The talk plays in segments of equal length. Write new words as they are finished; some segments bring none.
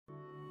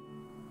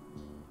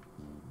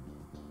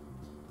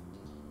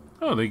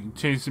Oh, they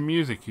changed the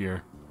music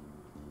here.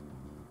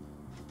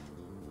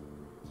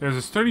 There's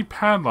a sturdy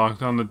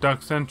padlock on the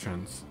duck's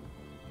entrance.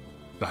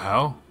 The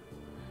hell?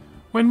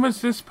 When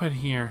was this put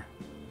here?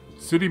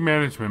 City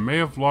management may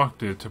have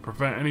locked it to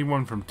prevent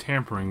anyone from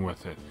tampering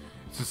with it.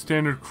 It's a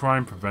standard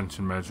crime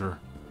prevention measure.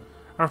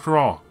 After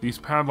all, these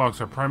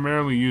padlocks are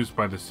primarily used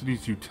by the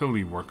city's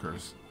utility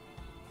workers.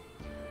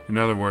 In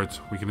other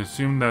words, we can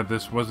assume that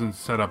this wasn't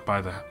set up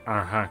by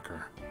our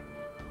hacker.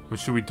 What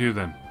should we do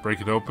then?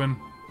 Break it open?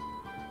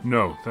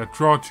 No, that'd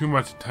draw too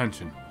much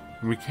attention,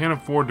 and we can't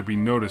afford to be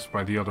noticed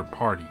by the other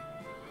party.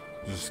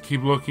 Just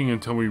keep looking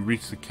until we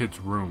reach the kid's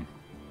room.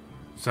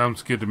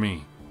 Sounds good to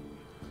me.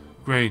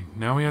 Great,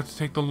 now we have to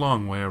take the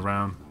long way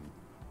around.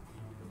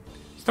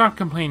 Stop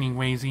complaining,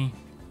 Wazy.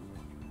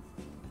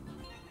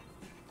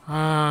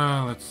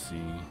 Let's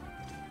see.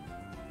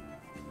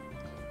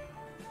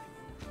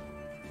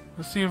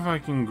 Let's see if I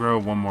can grow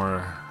one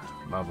more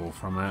level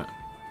from it.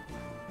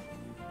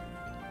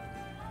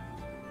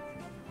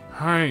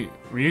 Alright,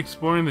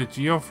 re-exploring the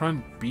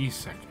Geofront B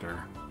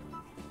sector.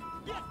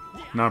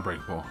 Not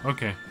breakable,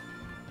 okay.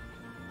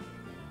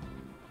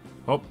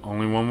 Oh,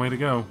 only one way to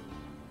go.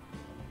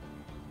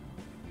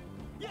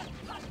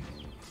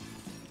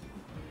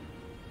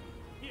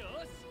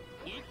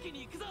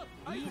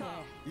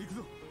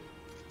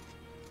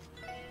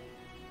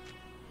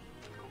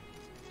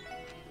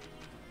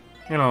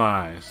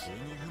 Analyze.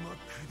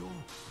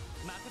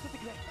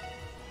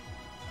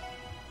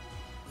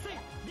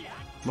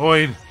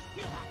 Lloyd.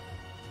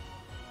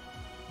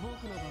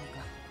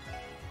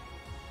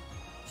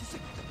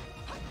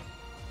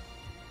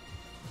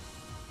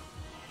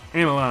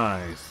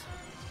 Analyze.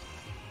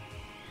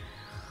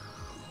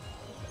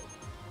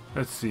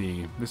 Let's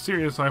see.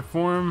 Mysterious life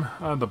form,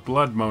 the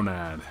blood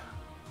monad.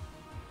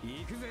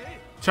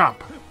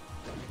 Chop.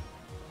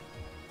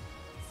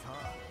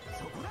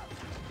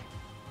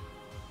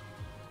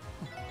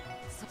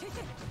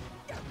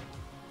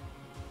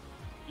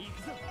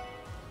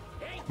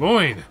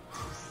 Lloyd!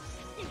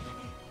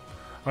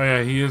 Oh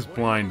yeah, he is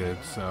blinded,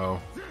 so...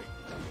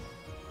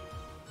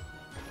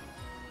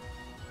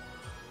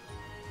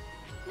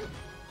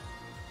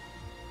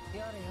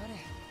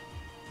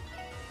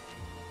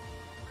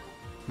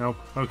 Nope,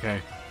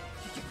 okay.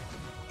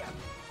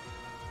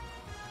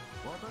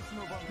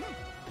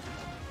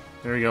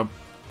 There we go.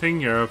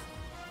 Taken care of.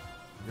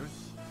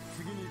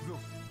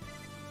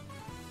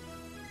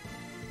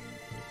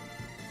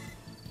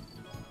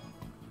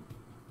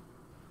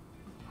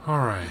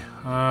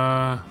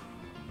 Alright,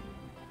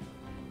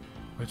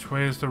 which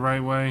way is the right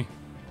way?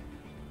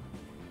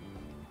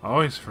 I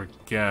always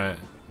forget.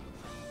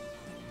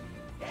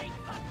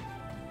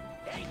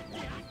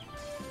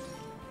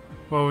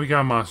 Well, we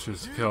got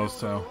monsters to kill,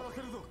 so...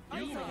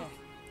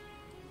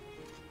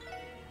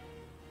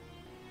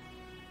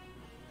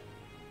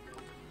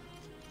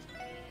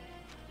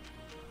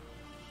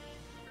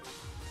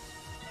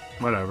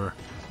 Whatever.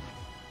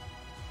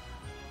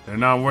 They're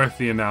not worth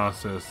the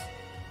analysis.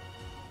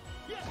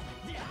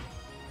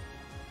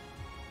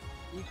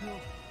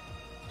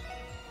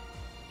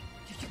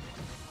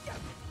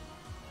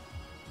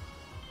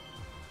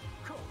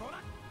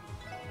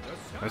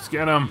 Let's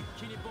get him.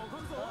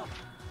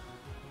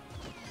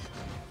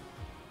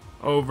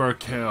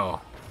 Overkill.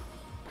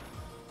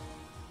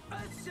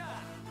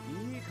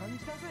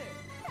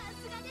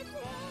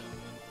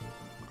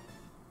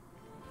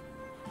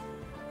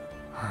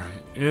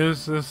 Alright,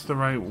 is this the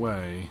right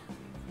way?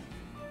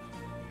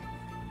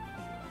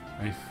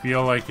 I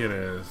feel like it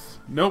is.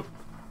 Nope.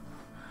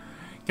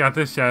 Got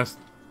this chest.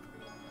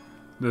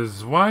 The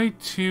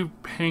Y2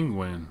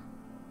 penguin.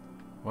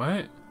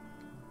 What?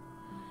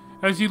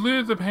 As you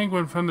looted the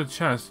penguin from the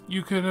chest,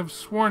 you could have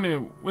sworn it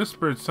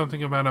whispered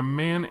something about a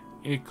man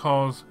it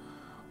calls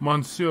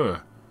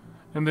Monsieur,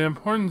 and the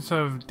importance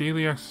of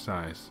daily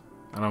exercise.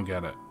 I don't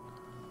get it.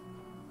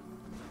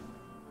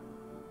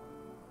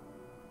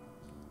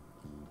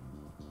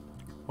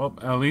 Well,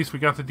 at least we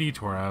got the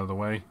detour out of the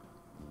way.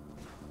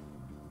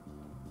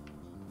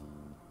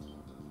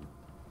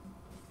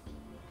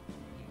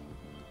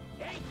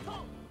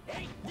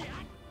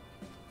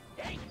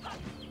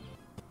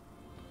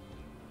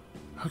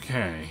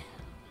 Okay.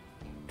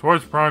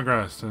 Towards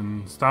progress,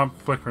 and stop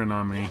flickering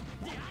on me.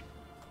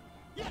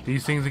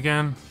 These things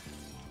again?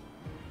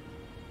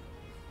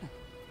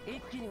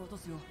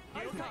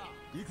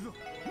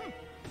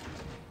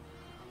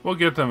 We'll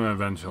get them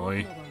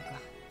eventually.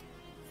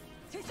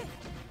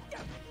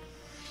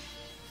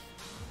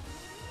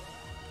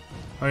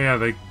 Oh yeah,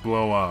 they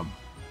blow up.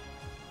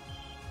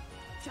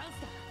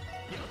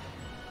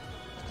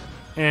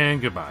 And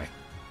goodbye.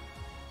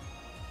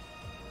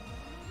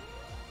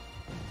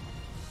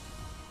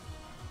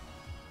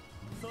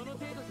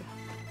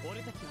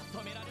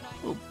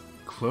 Oh,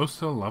 close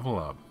to level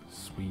up.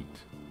 Sweet.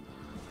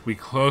 We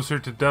closer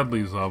to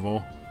Dudley's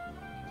level.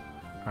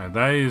 Alright,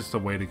 that is the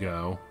way to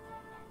go.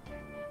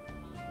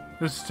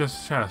 This is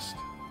just a chest.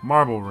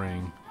 Marble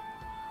ring.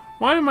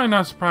 Why am I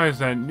not surprised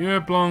that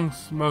Nuit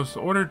Blanc's most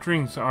ordered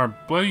drinks are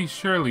Bloody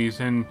Shirleys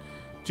and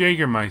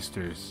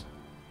Jägermeisters?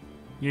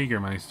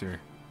 Jägermeister.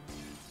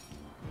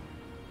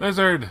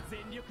 Lizard!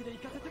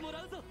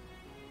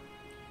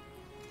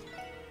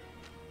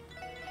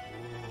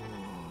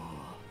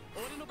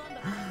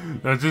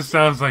 That just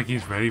sounds like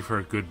he's ready for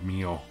a good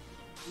meal.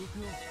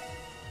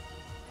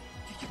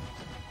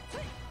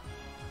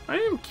 I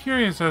am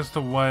curious as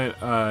to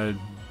what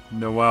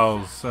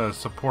Noel's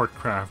support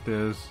craft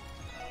is.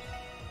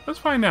 Let's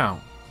find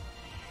out.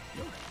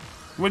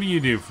 What do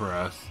you do for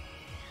us?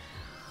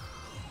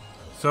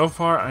 So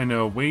far, I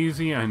know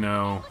Wazy, I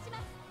know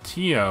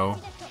Tio.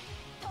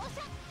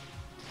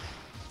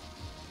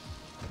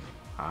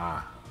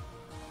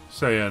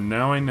 So yeah,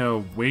 now I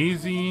know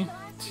Wazy,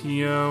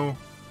 Tio,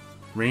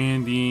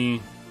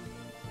 Randy,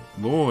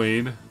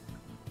 Lloyd,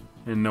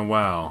 and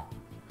Noel.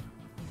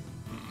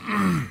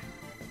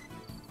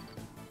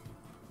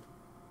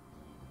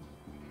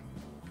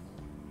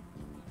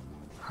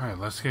 Alright,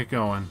 let's get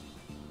going.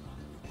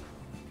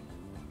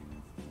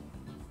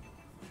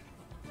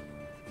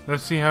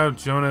 Let's see how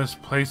Jona's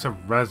place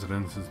of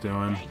residence is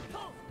doing.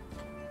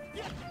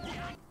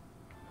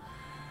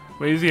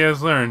 Wazy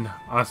has learned.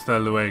 Hasta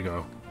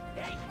luego.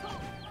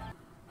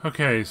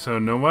 Okay, so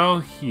Noel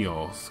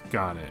heals.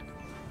 Got it.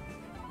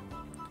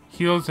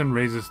 Heals and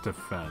raises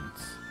defense.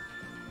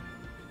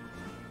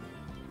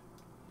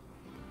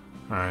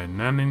 Alright,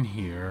 none in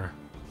here.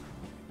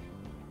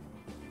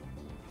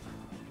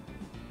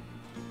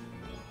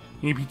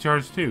 EP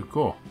charge too,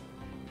 cool.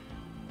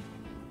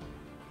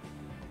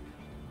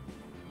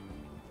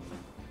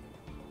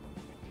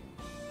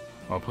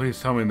 Oh,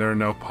 please tell me there are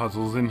no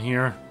puzzles in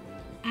here.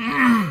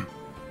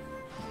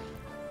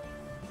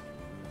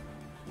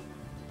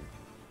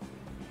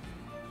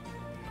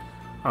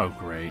 Oh,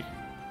 great.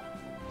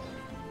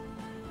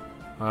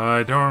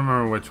 I don't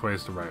remember which way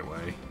is the right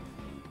way.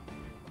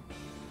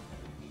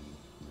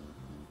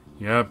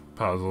 Yep,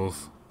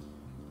 puzzles.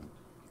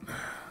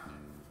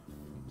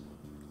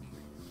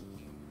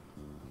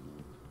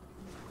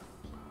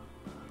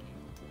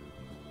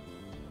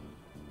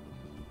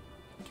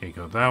 Can't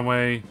go that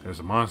way. There's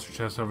a monster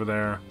chest over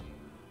there.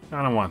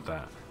 I don't want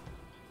that.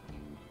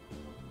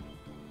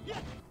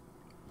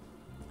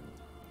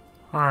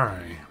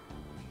 Alright.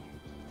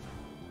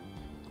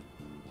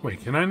 Wait,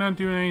 can I not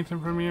do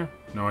anything from here?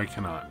 No, I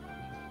cannot.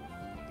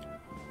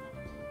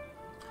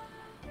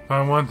 If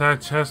I want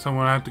that chest, I'm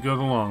gonna have to go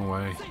the long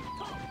way.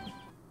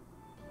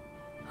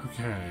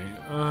 Okay,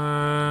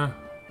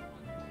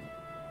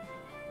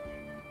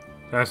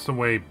 that's the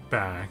way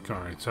back.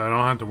 Alright, so I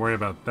don't have to worry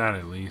about that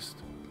at least.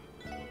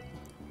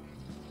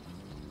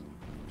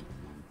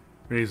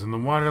 Raising the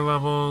water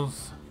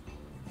levels.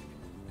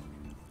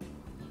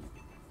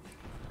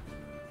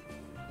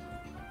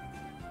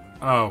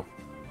 Oh.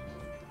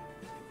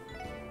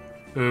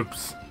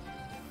 Oops.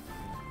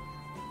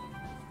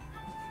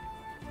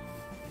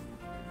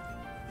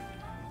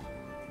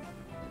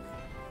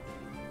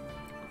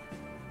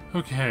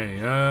 Okay,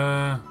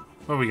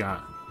 what we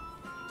got?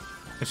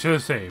 I should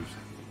have saved.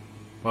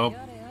 Well.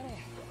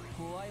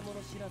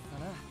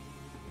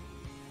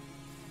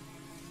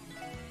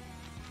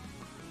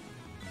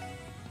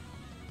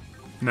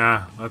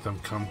 Nah, let them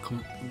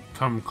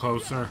come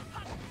closer.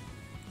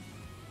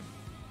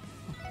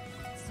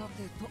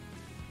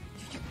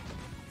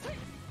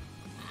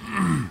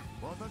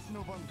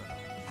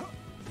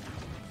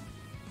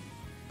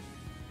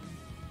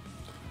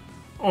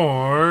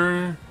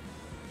 Or...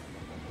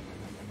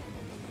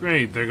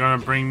 Great, they're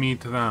gonna bring me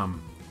to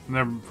them. And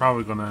they're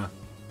probably gonna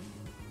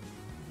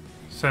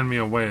send me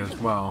away as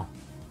well.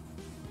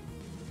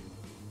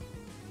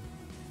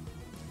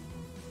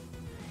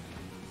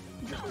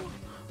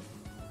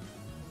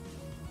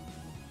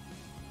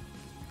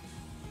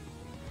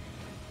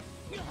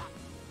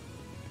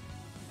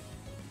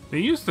 They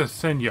used to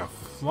send you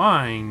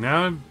flying.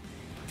 Now it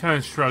kind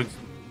of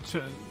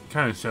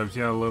shoves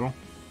you out a little.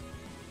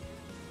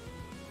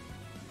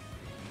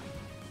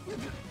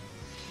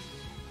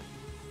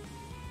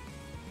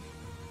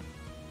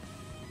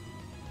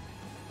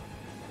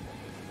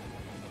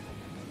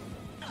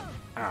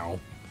 Ow.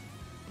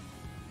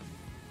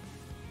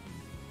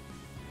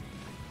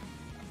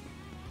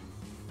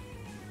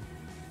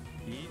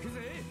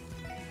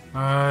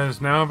 Is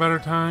now a better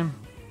time?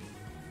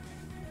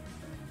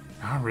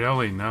 Not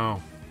really,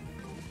 no.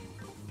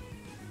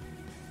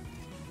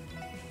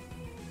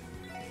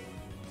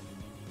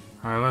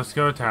 Alright, let's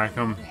go attack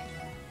him.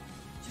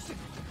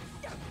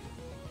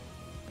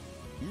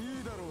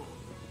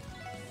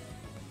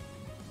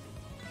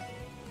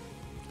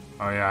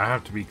 Oh yeah, I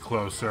have to be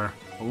closer.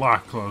 A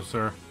lot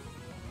closer.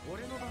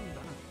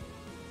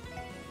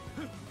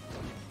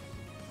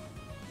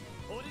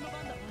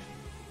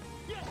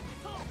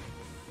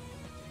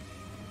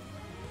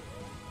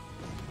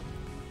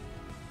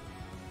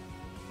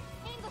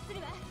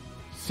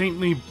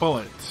 Saintly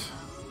bullet.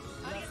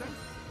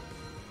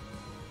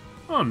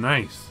 Oh,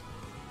 nice.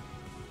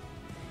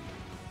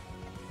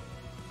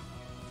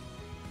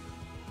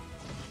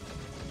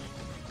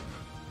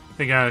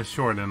 They got a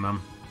short in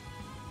them.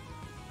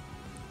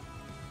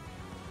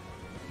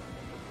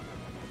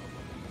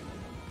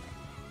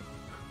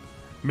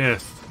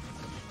 Missed.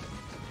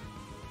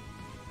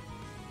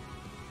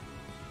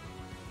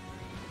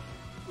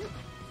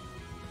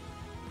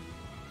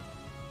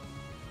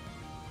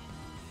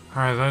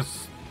 Alright,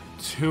 that's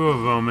two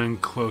of them in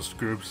close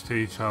groups to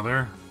each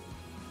other.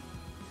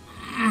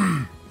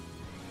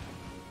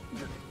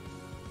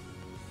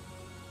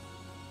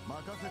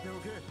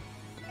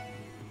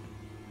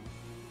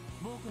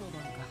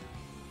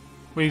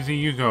 Weezy,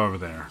 you go over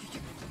there.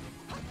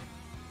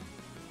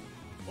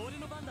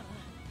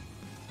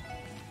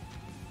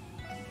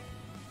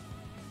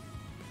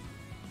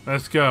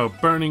 Let's go,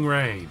 Burning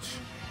Rage.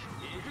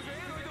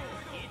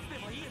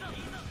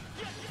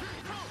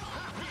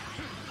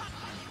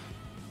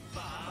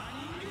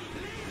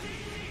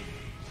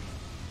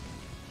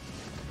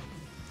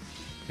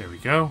 There we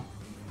go.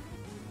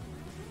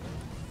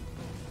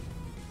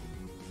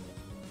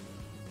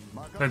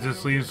 That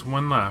just leaves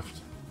one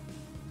left.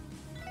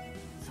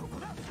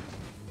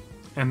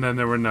 And then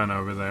there were none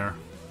over there.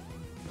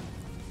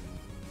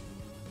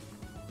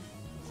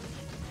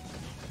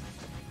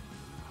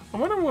 I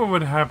wonder what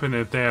would happen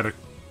if they had a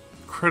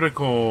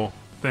critical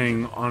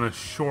thing on a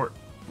short,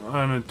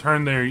 on a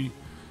turn they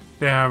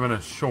have in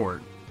a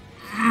short.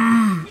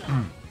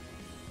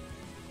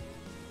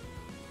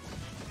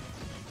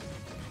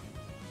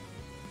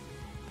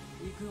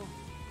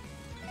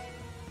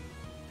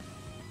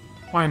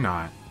 Why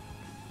not?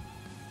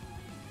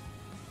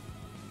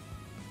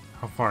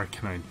 How far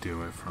can I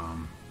do it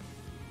from?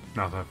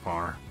 Not that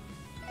far.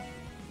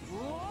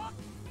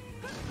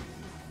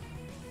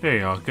 There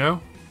y'all go.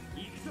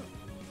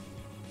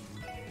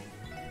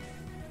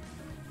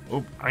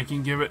 Oh, I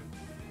can give it.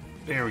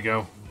 There we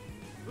go.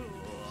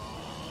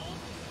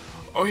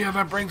 Oh yeah,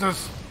 that brings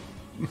us...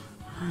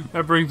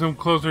 that brings them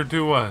closer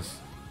to us.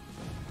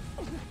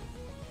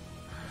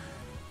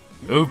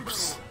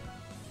 Oops.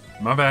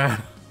 My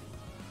bad.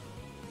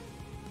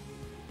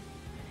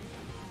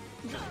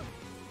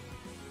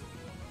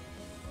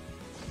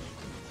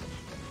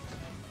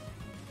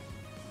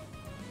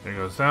 There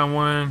goes that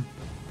one.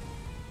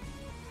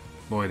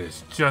 Lloyd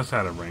is just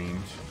out of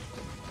range.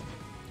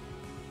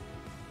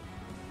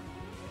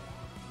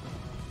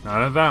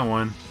 Not at that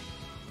one.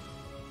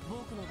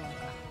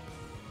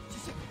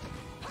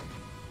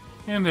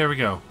 And there we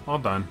go. All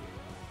done.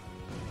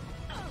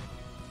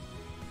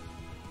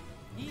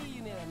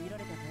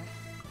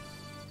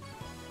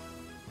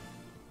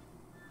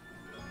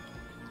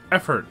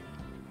 Effort.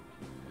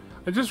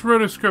 I just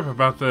wrote a script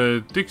about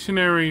the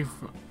dictionary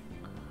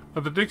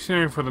for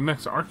the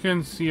next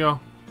Arcan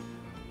Seal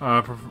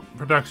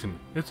production.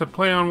 It's a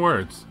play on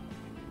words.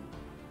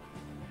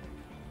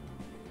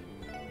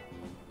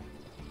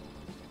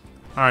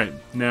 Alright,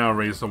 now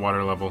raise the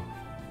water level.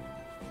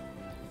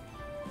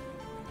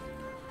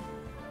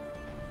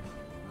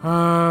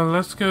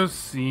 Let's go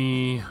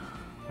see...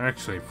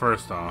 Actually,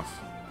 first off,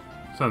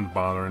 something's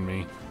bothering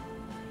me.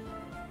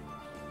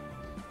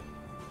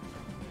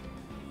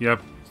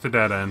 Yep, it's the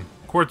dead end.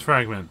 Quartz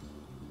fragment.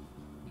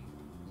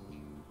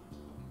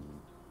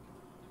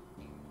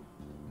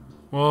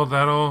 Well,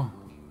 that'll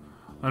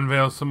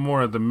unveil some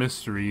more of the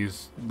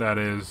mysteries that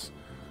is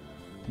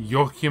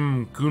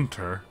Joachim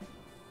Gunther.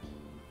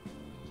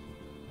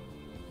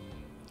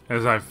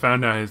 As I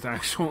found out his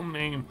actual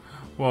name.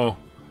 Well,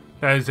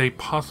 that is a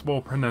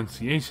possible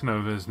pronunciation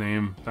of his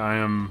name. I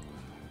am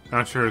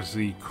not sure is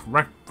the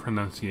correct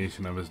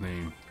pronunciation of his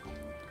name.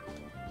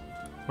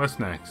 What's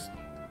next?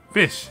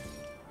 Fish!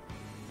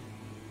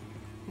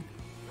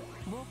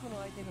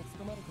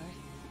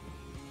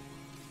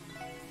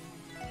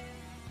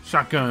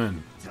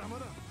 Shotgun!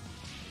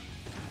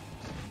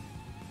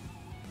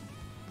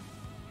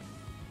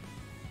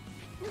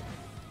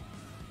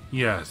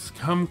 Yes,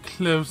 come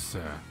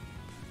closer.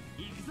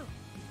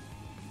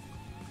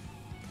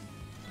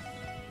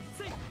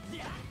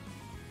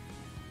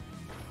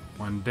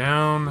 One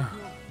down,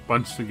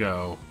 bunch to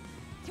go.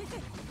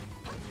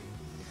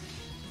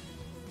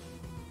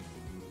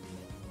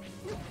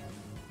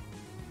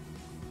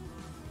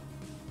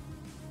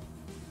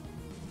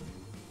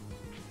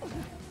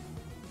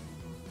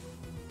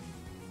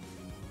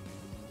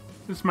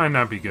 This might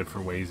not be good for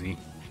Wazy.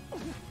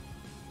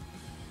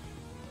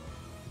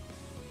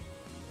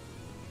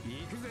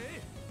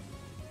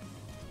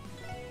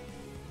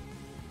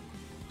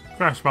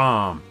 Crash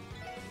bomb.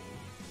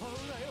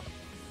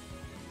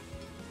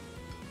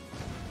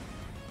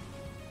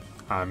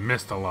 I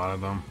missed a lot of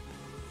them.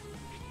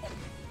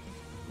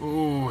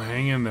 Ooh,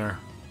 hang in there.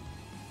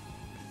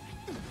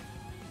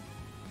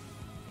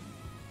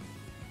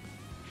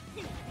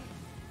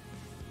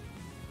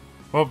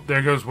 Oh,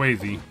 there goes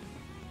Wazy.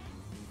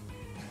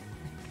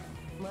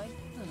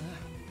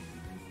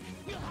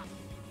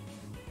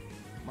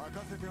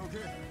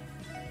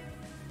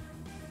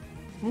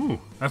 Ooh,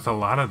 that's a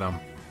lot of them.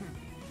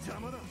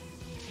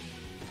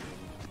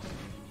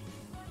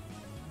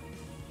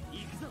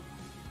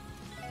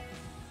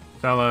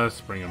 Fellas,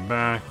 bring him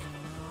back.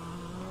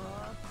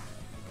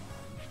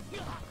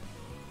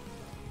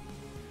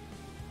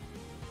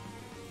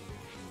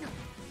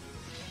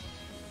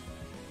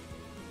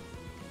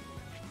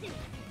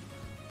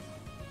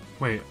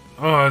 Wait,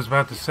 oh, I was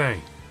about to say.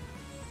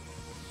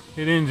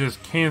 They didn't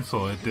just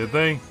cancel it, did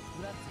they?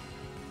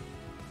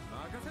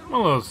 I'm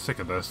a little sick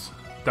of this.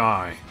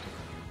 Die.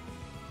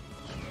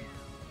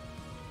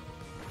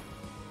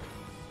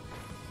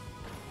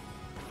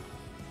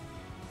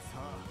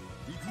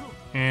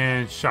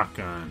 And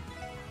shotgun.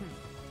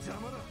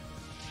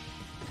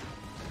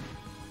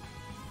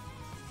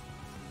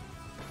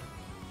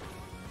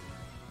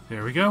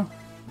 There we go.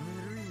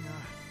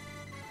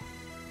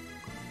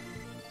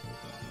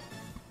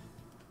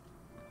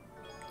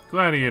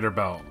 Gladiator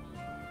belt.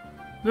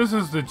 This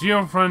is the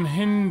Geofront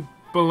hidden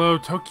below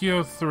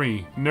Tokyo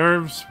 3.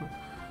 Nerves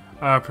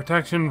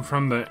protection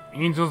from the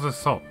Angel's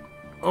assault.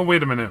 Oh,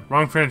 wait a minute.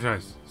 Wrong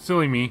franchise.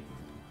 Silly me.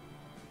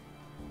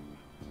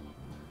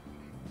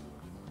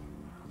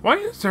 Why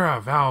is there a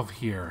valve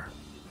here?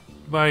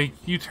 Like,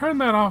 you turn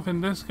that off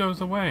and this goes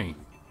away.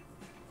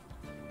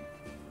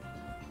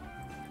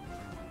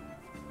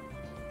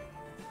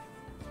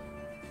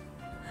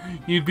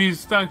 You'd be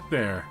stuck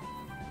there.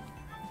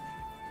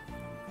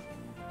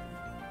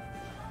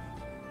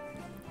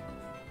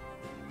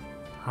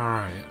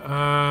 Alright,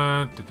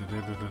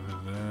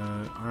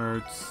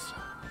 arts,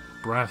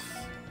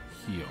 breath,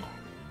 heal.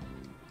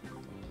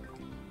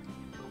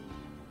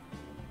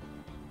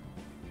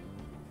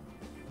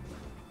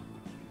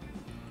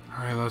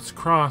 Alright, let's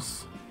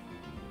cross.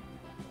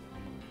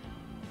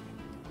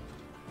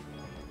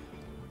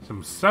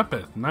 Some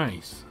Sepith,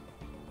 nice.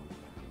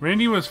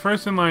 Randy was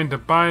first in line to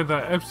buy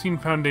the Epstein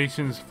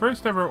Foundation's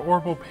first ever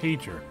orbital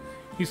pager.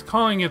 He's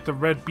calling it the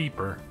Red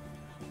Beeper.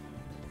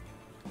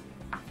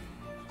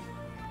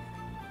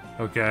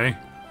 Okay.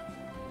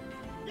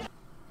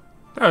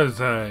 That was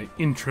an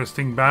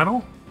interesting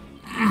battle.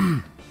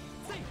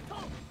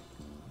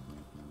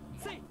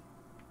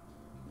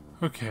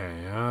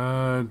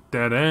 Okay,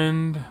 dead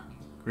end.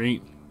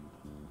 Great.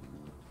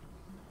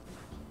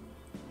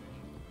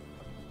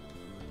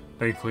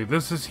 Thankfully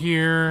this is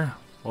here.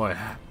 Well,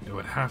 it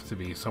would have to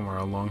be somewhere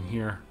along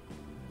here.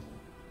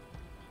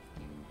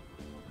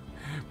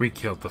 We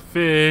killed the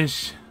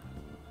fish.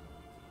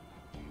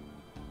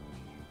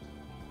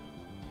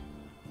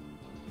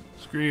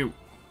 Screw you.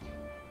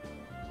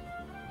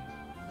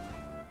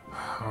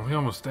 Are we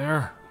almost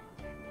there?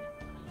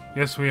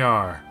 Yes, we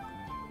are.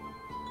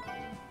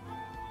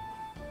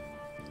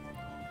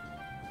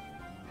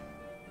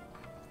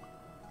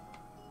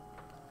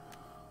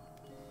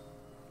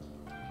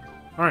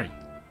 Alright.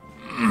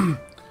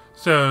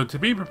 So, to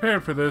be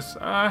prepared for this,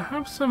 I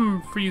have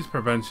some freeze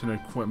prevention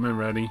equipment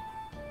ready.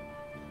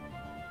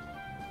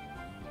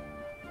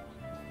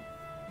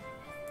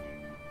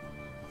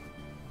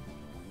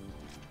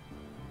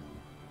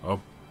 Oh.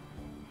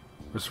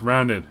 We're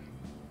surrounded.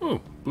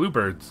 Ooh,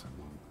 bluebirds.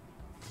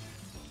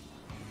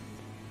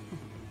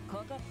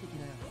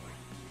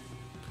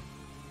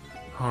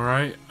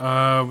 Alright,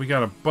 we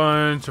got a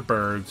bunch of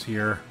birds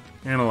here.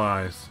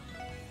 Analyze.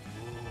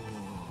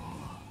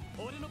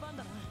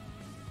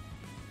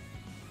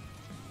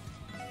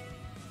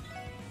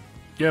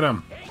 Get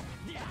them.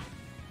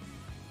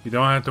 You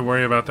don't have to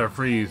worry about their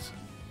freeze.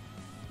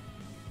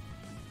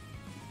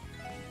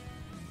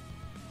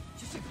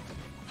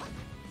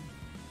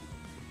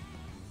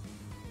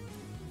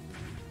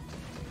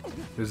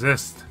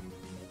 Resist.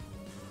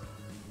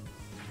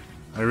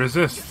 I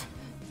resist.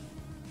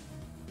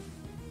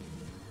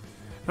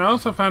 I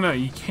also found out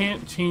you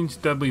can't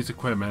change Dudley's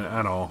equipment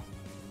at all.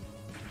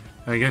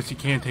 I guess you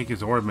can't take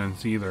his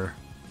ordnance either.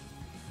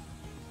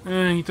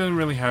 He doesn't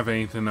really have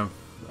anything of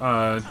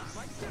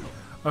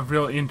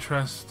real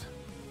interest.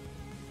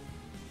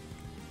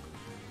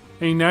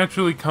 And he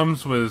naturally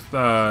comes with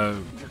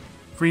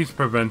freeze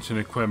prevention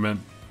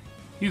equipment.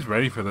 He's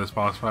ready for this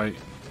boss fight.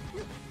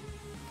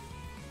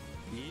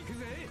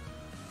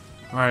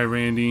 Alright,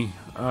 Randy.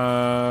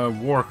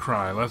 War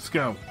cry. Let's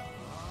go.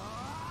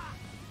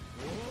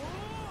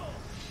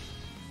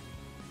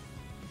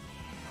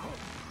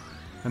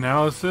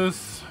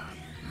 Analysis.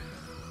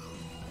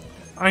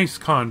 Ice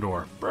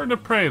condor. Bird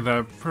of prey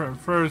that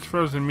prefers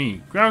frozen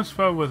meat. Grabs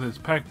foe with its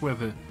peck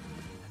with it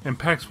and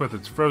pecks with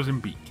its frozen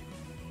beak.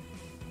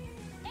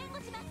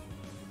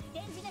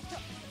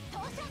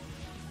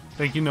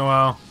 Thank you,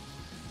 Noel.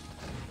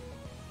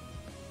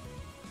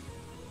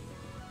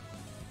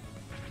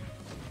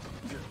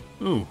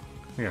 Ooh,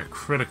 I got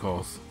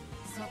criticals.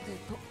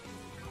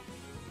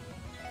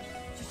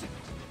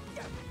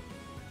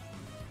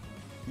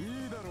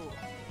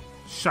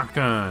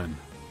 Shotgun.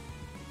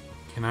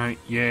 Can I?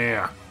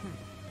 Yeah.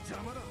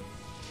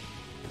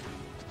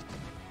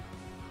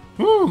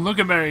 Woo, look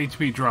at that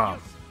HP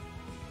drop.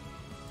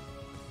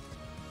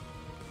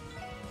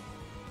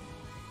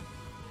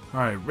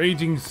 Alright,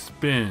 raging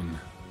spin.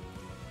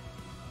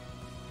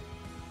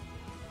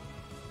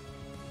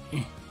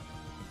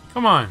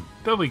 Come on,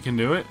 Dudley can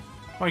do it.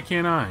 Why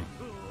can't I?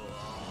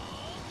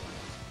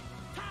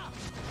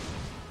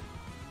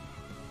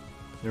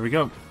 There we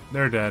go.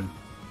 They're dead.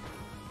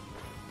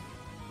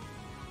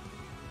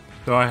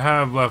 So I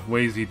have left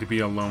Wazy to be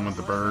alone with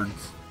the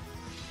birds.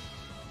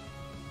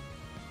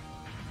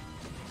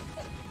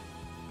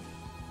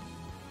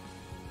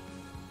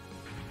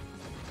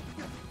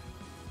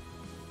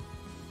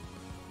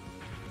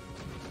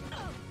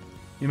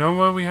 You know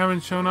what we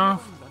haven't shown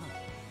off?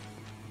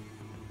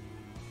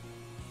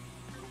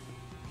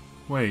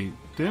 Wait,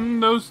 didn't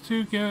those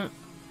two get...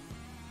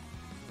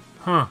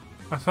 Huh,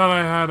 I thought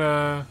I had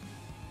a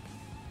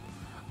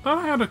Thought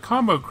I had a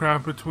combo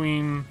craft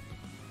between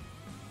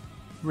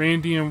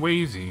Randy and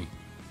Wazy.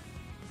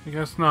 I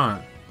guess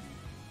not.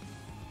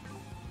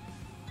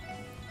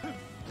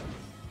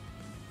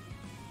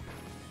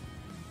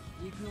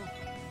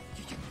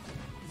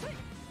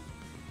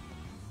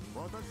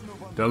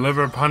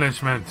 Deliver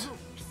punishment.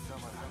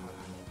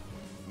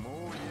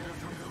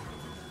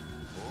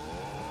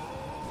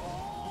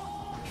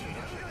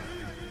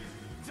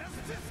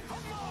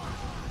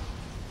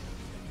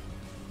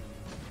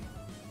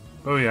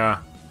 Oh yeah.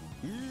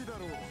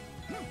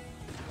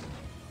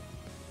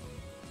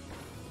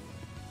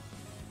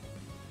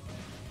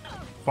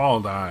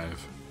 Fall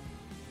dive.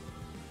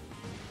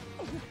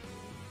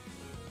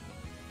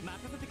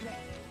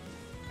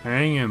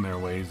 Hang in there,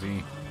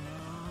 Wazy.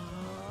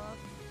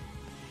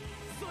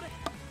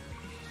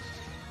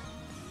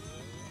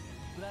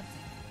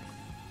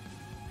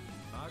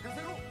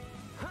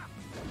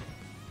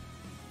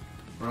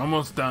 We're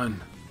almost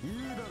done.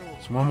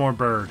 It's one more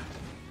bird.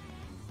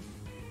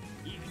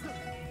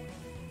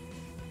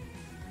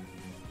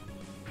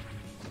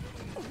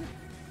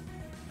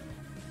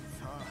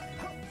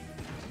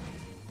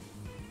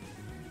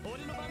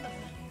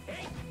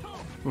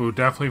 Ooh,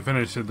 definitely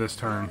finished it this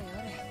turn.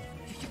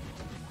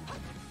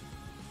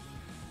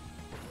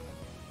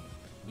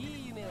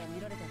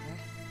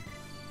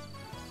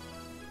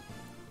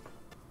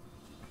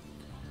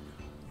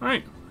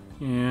 Alright,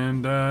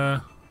 and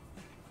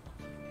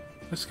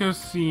let's go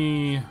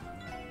see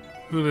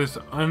who this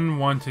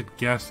unwanted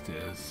guest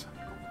is.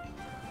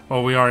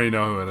 Well, we already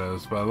know who it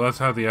is, but let's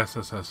have the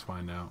SSS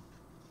find out.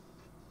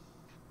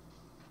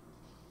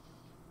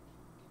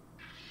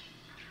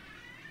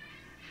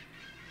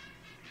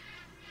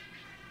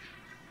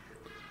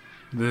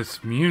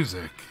 This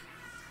music.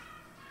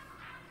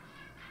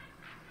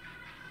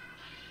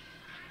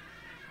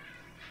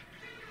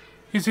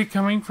 Is it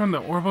coming from the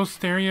orbital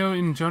stereo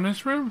in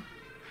Jona's room?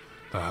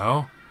 The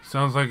hell?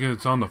 Sounds like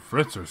it's on the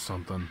fritz or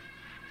something.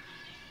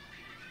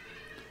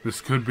 This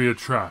could be a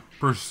trap.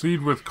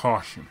 Proceed with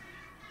caution.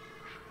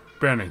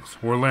 Bannings,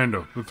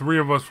 Orlando, the three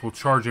of us will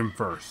charge him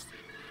first.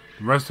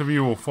 The rest of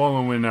you will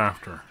follow in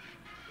after.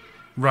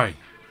 Right.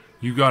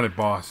 You got it,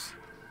 boss.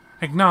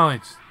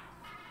 Acknowledged.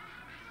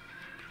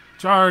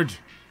 Charge!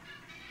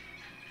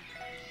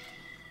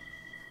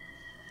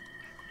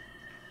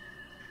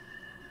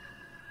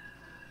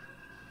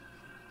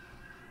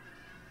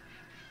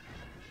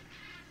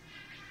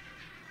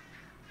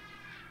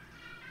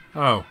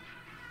 Oh.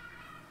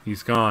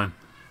 He's gone.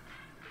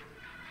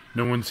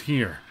 No one's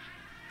here.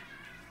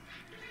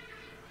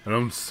 I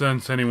don't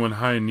sense anyone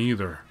hiding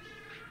either.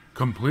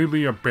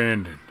 Completely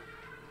abandoned.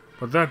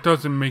 But that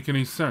doesn't make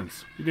any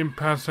sense. We didn't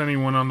pass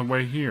anyone on the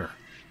way here.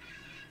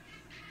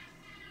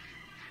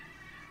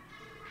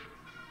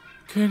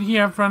 Could he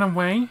have run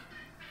away?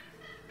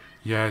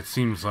 Yeah, it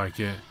seems like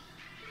it.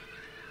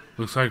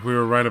 Looks like we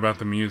were right about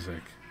the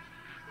music.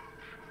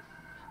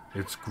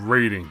 It's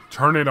grating.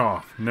 Turn it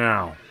off,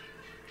 now.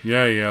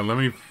 Yeah, let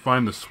me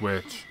find the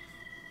switch.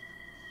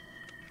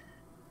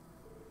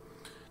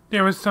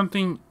 There was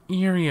something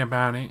eerie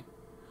about it.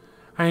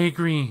 I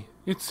agree.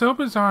 It's so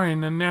bizarre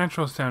and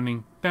unnatural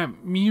sounding.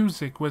 That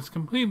music was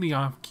completely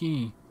off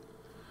key.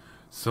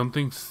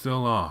 Something's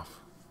still off.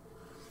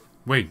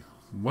 Wait,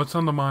 what's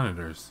on the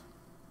monitors?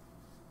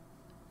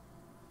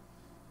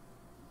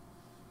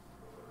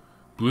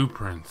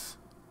 Blueprints.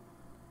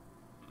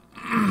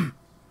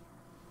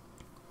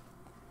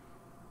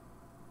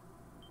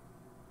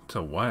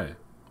 To what?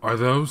 Are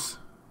those?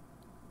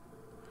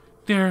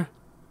 They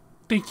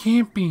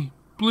can't be.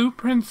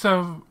 Blueprints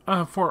of,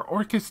 for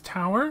Orcus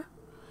Tower?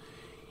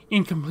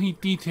 In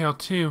complete detail,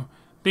 too.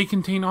 They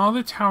contain all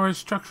the tower's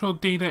structural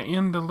data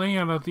and the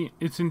layout of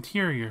its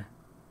interior.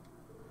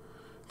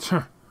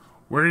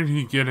 Where did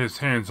he get his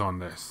hands on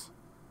this?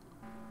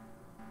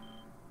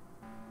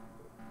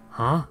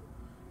 Huh?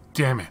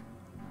 Damn it.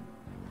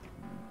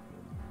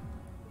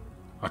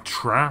 A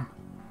trap?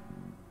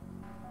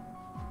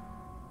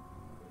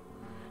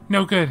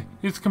 No good.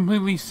 It's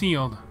completely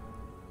sealed.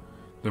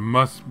 There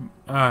must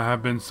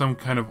have been some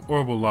kind of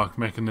orbital lock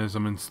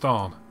mechanism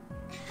installed.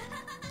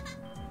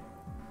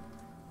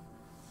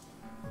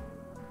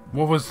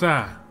 What was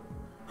that?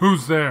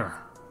 Who's there?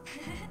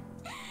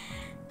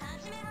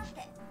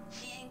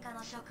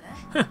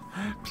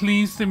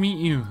 Pleased to meet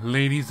you,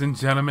 ladies and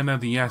gentlemen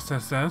of the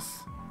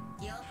SSS.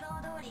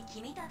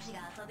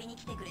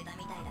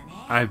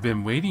 I've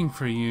been waiting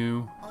for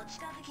you.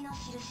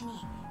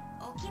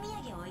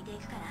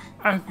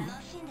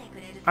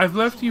 I've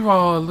left you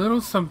all a little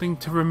something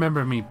to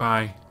remember me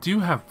by.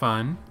 Do have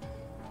fun.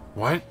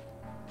 What?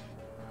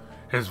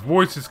 His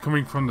voice is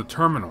coming from the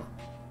terminal.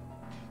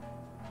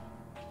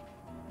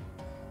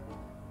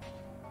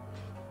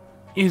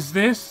 Is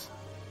this?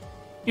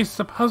 It's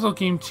the puzzle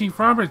game Chief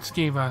Roberts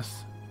gave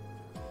us.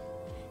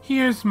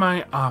 Here's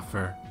my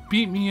offer.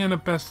 Beat me in a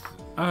best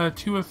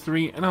 2 of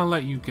 3 and I'll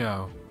let you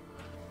go.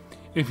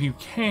 If you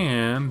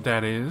can,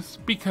 that is,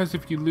 because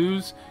if you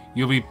lose,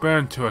 you'll be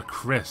burned to a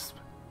crisp.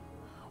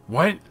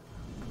 What?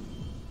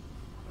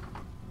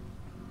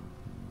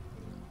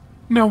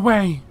 No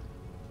way!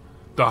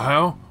 The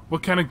hell?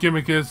 What kind of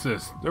gimmick is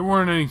this? There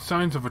weren't any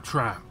signs of a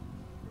trap.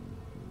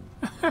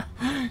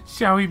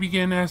 Shall we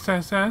begin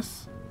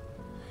SSS?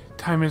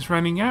 Time is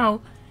running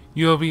out.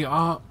 You'll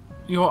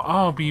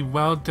all be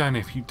well done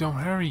if you don't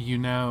hurry, you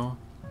know.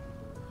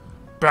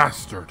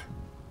 Bastard.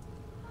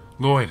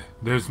 Lloyd,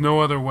 there's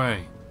no other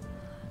way.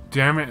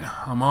 Damn it,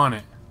 I'm on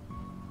it.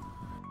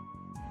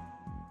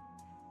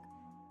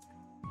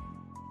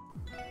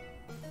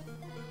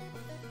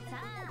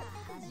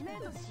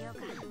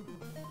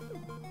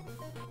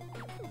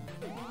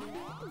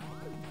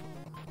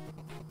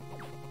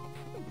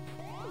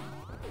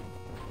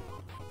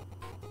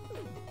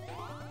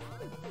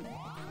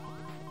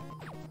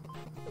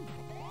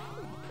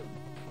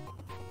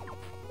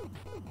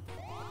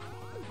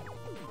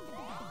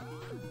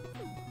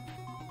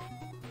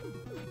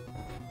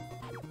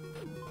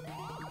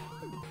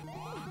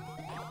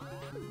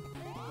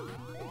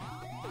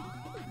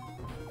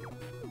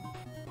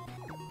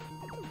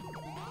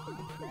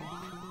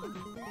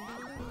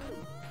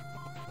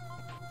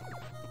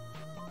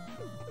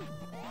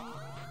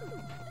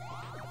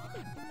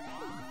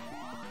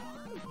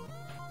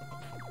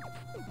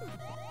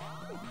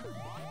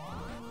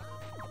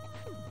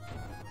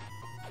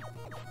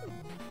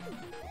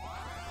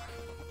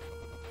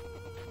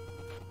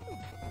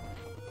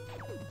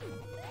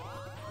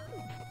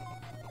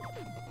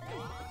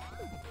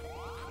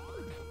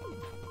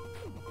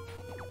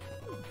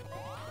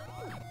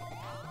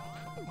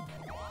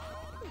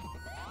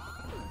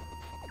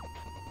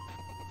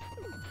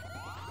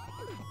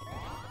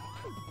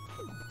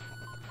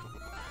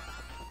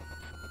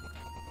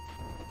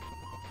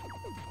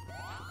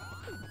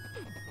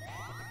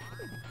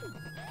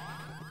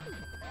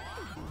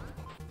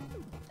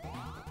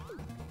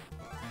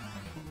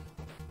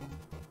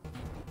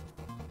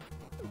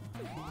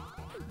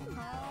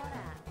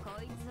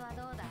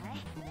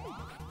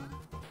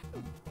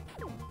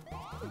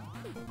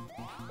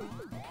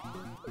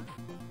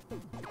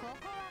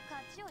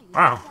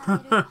 Wow.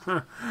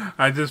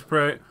 I just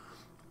played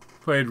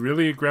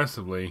really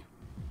aggressively.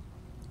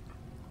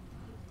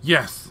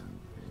 Yes.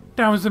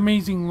 That was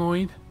amazing,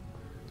 Lloyd.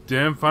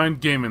 Damn fine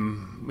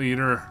gaming,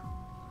 leader.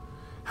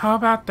 How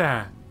about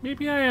that?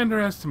 Maybe I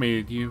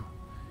underestimated you.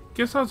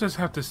 Guess I'll just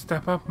have to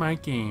step up my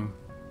game.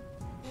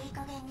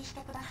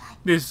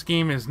 This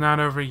game is not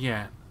over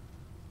yet.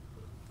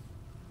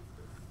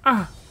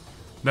 Ah,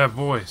 that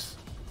voice.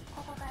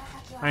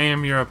 I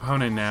am your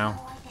opponent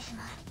now.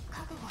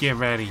 Get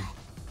ready.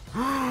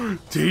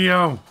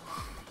 Tio!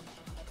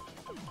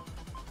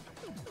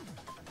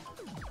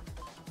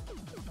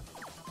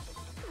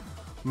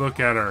 Look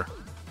at her.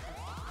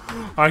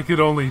 I could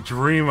only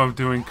dream of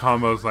doing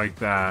combos like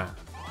that.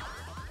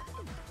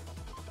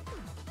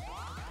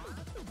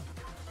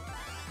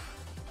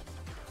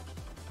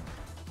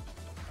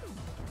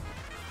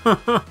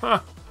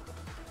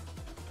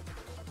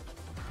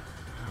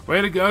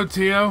 Way to go,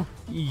 Tio.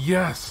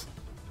 Yes.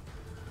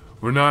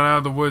 We're not out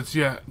of the woods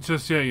yet.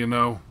 Just yet, you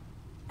know.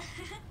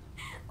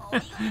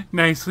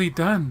 Nicely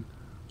done.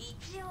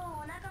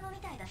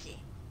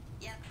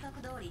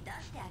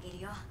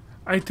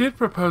 I did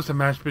propose a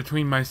match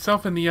between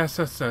myself and the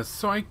SSS,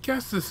 so I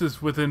guess this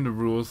is within the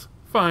rules.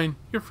 Fine,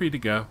 you're free to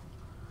go.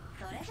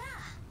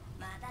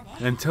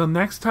 Until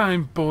next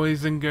time,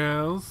 boys and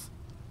girls.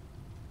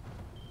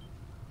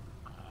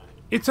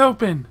 It's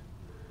open!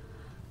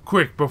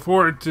 Quick,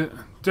 before it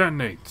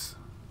detonates.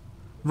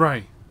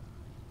 Right.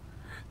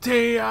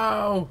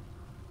 Tio!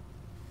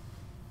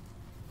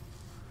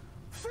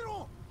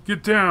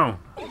 Get down!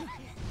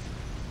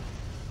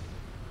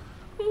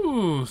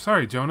 Ooh,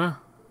 sorry, Jona.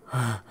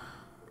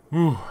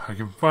 Ooh, I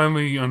can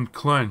finally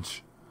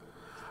unclench.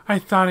 I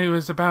thought it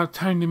was about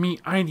time to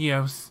meet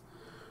Idios.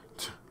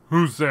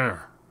 Who's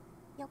there?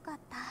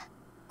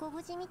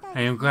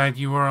 I am glad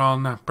you are all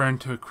not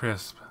burned to a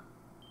crisp.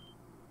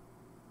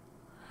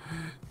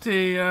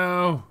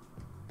 Tio!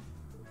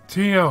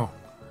 Tio!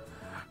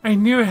 I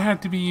knew it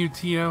had to be you,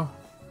 Tio.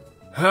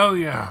 Hell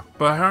yeah,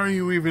 but how are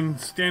you even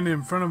standing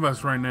in front of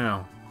us right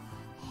now?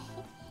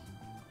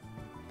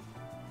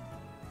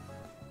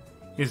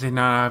 Is it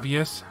not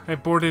obvious? I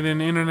boarded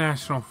an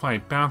international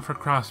flight bound for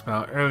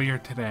Crossbelt earlier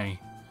today.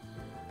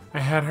 I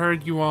had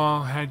heard you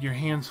all had your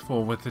hands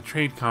full with the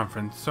trade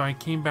conference, so I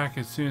came back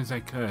as soon as I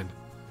could.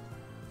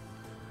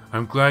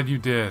 I'm glad you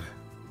did.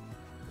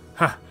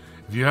 Ha!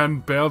 If you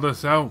hadn't bailed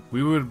us out,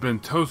 we would have been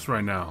toast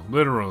right now,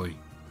 literally.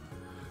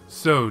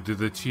 So, did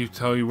the chief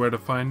tell you where to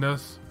find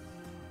us?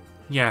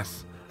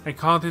 Yes, I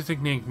called his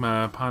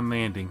Enigma upon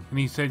landing, and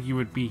he said you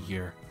would be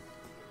here.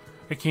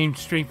 I came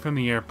straight from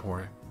the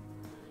airport.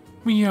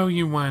 We owe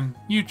you one.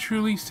 You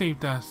truly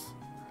saved us.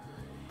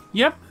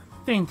 Yep,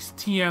 thanks,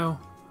 Tio.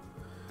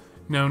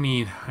 No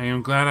need. I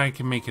am glad I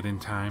can make it in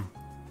time.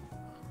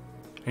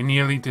 I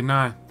nearly did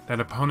not. That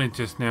opponent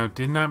just now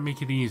did not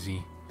make it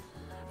easy.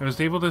 I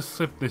was able to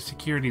slip the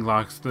security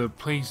locks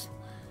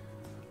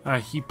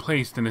he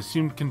placed and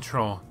assumed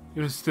control.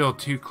 It was still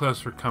too close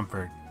for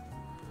comfort.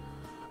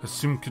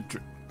 Assumed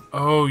control.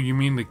 Oh, you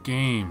mean the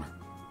game.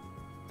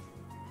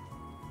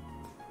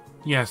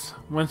 Yes,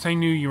 once I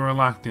knew you were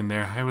locked in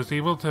there, I was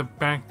able to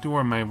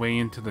backdoor my way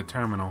into the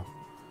terminal.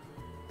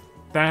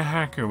 That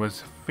hacker we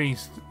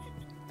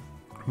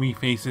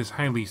face is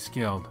highly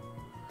skilled.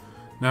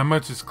 Not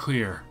much is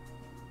clear.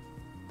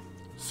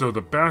 So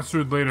the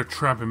bastard laid a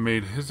trap and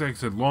made his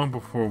exit long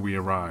before we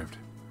arrived.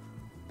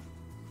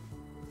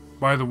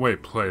 By the way,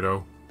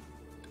 Plato,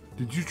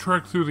 did you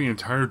trek through the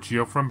entire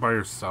Geofront by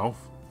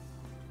yourself?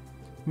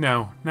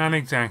 No, not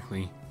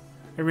exactly.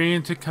 I ran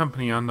into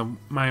company on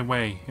my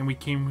way, and we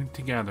came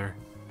together.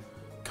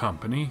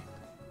 Company?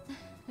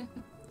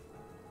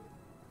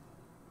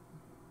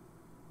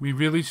 We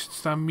really should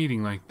stop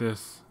meeting like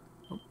this.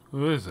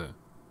 Who is it?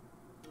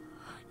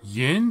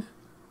 Yin?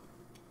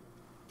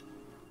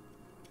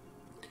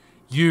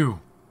 You.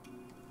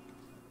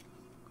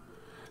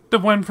 The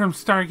one from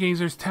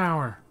Stargazer's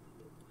Tower.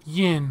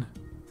 Yin.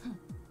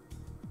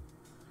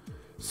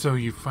 So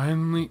you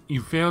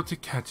failed to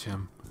catch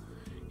him.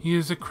 He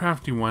is a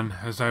crafty one,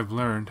 as I've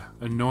learned,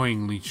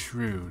 annoyingly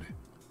shrewd.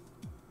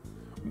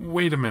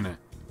 Wait a minute.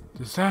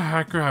 Does that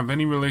hacker have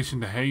any relation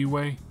to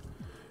Heiwei?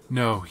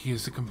 No, he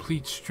is a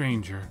complete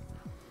stranger.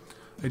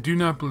 I do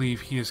not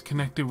believe he is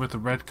connected with the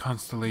Red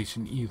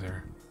Constellation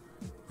either.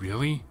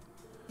 Really?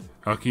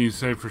 How can you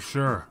say for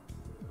sure?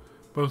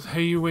 Both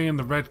Heiwei and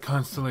the Red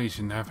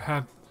Constellation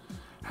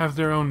have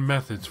their own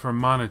methods for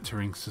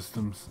monitoring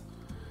systems.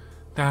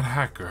 That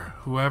hacker,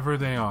 whoever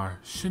they are,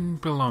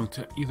 shouldn't belong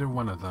to either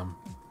one of them.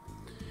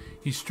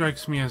 He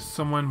strikes me as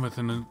someone with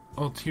an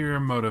ulterior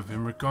motive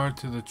in regard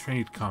to the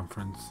trade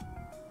conference.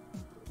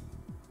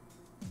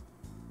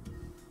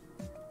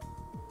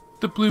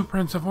 The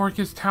blueprints of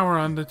Orcus Tower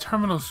on the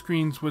terminal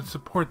screens would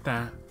support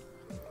that.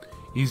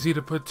 Easy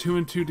to put two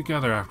and two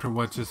together after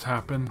what just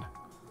happened.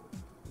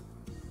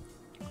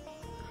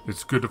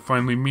 It's good to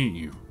finally meet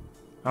you.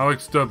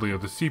 Alex Dudley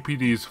of the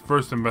CPD's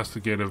 1st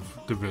Investigative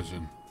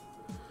Division.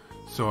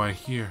 So I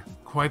hear.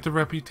 Quite the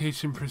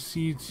reputation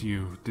precedes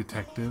you,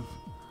 Detective.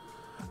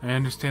 I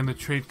understand the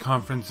trade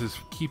conference is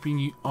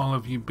keeping all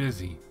of you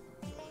busy.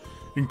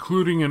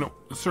 Including a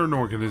certain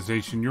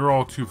organization you're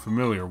all too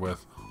familiar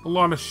with. A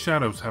lot of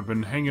shadows have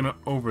been hanging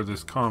over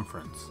this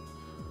conference.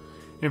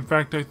 In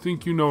fact, I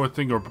think you know a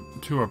thing or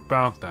two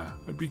about that.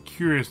 I'd be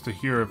curious to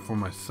hear it for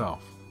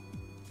myself.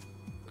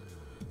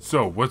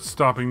 So, what's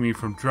stopping me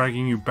from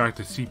dragging you back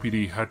to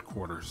CPD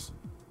headquarters?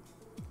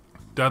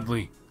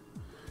 Dudley,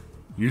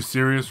 you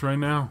serious right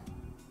now?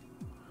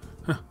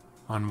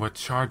 On what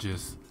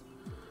charges?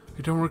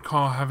 I don't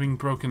recall having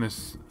broken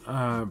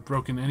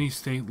any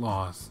state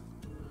laws.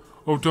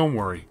 Oh, don't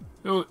worry.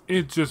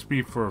 It'd just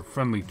be for a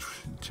friendly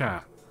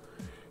chat.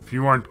 If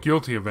you aren't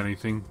guilty of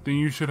anything, then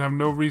you should have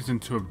no reason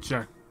to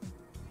object.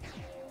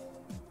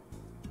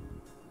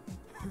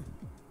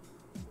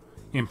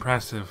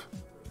 Impressive.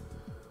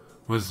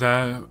 Was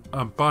that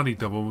a body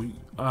double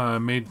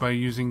made by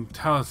using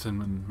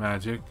talisman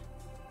magic?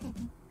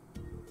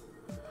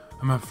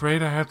 I'm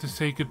afraid I have to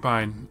say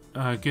goodbye.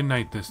 Good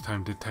night this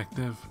time,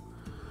 Detective.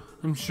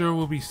 I'm sure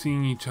we'll be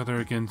seeing each other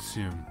again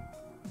soon.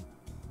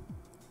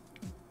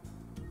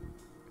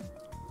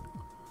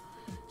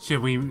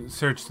 Should we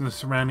search the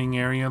surrounding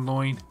area,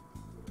 Lloyd?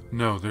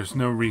 No, there's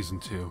no reason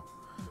to.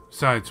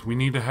 Besides, we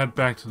need to head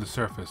back to the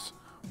surface.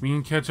 We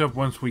can catch up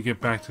once we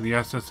get back to the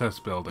SSS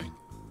building.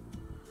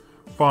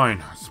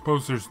 Fine, I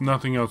suppose there's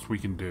nothing else we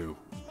can do.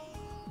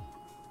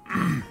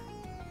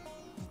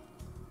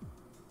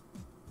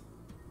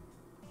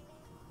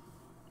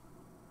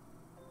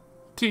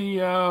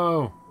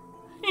 Tio!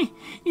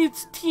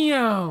 It's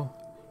Tio!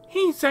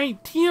 Hey,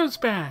 Zeit, Tio's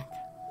back!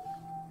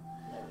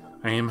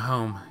 I am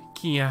home.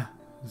 Kia,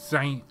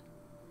 Zeit.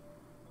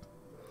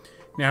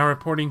 Now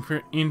reporting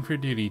in for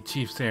duty,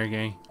 Chief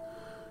Sergei.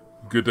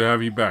 Good to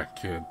have you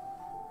back, kid.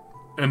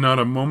 And not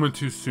a moment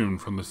too soon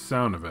from the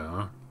sound of it,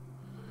 huh?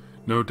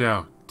 No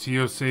doubt,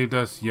 Tio saved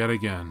us yet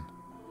again.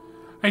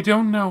 I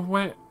don't know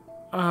what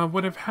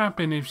would have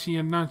happened if she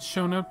had not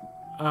shown up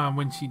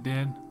when she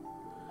did.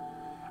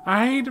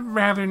 I'd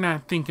rather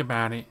not think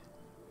about it.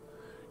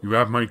 You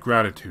have my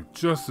gratitude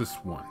just this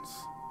once.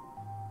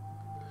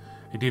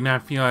 I do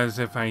not feel as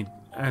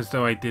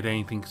though I did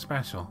anything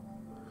special.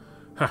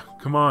 Ha,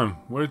 come on,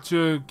 what are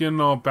you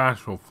getting all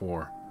bashful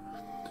for?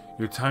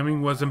 Your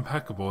timing was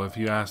impeccable, if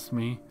you ask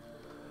me.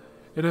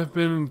 It'd have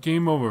been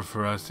game over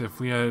for us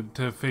if we had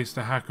to face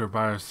the hacker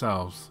by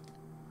ourselves.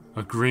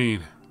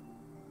 Agreed.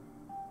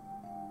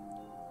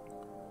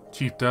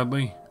 Chief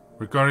Dudley,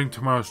 regarding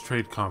tomorrow's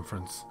trade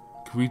conference,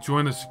 can we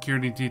join the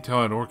security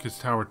detail at Orcus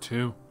Tower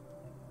too?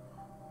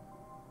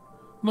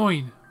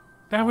 Lloyd,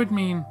 that would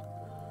mean...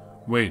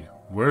 Wait,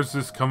 where's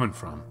this coming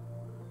from?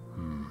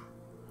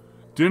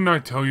 Didn't I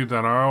tell you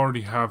that I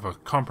already have a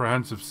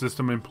comprehensive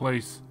system in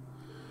place?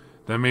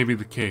 That may be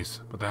the case,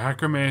 but the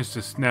hacker managed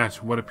to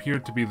snatch what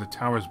appeared to be the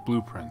tower's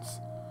blueprints.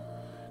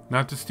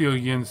 Not to steal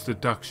Yin's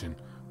deduction,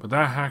 but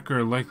that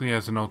hacker likely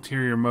has an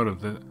ulterior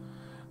motive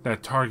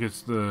that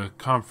targets the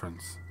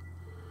conference.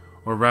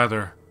 Or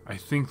rather, I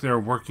think they're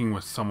working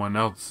with someone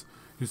else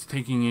who's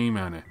taking aim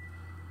at it.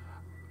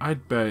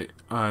 I'd bet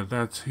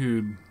that's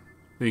who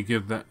they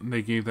gave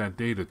that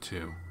data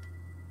to.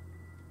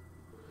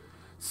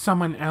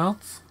 Someone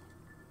else?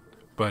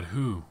 But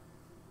who?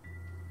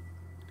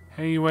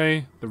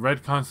 Anyway, the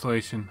Red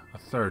Constellation, a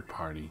third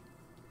party.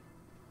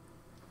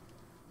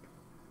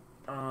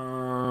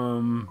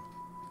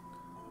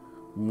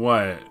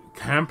 What?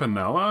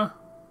 Campanella?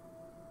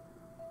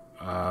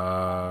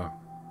 I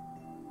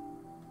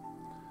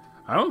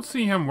don't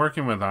see him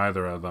working with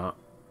either of them.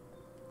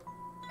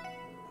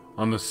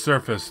 On the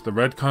surface, the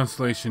Red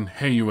Constellation,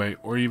 Heiyue,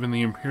 or even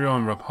the Imperial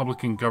and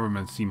Republican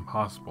governments seem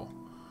possible.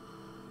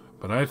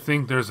 But I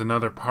think there's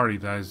another party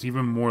that is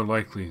even more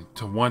likely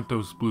to want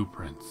those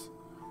blueprints.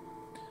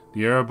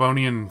 The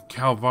Erebonian and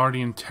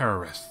Calvardian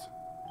terrorists.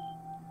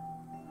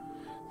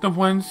 The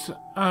ones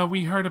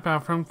we heard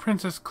about from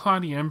Princess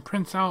Claudia and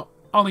Prince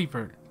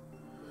Oliver.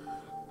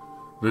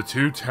 The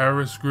two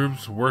terrorist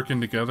groups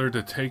working together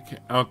to take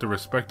out the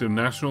respective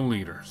national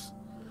leaders.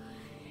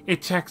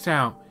 It checks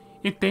out.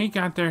 If they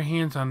got their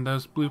hands on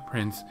those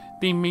blueprints,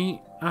 they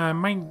might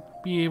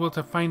be able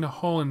to find a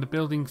hole in the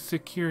building's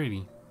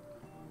security.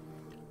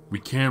 We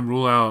can't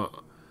rule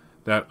out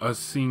that us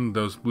seeing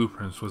those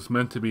blueprints was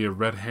meant to be a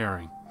red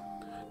herring.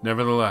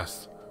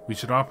 Nevertheless, we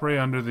should operate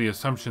under the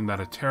assumption that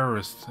a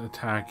terrorist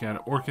attack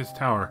at Orcus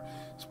Tower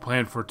is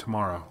planned for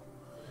tomorrow.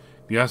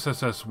 The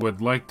SSS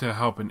would like to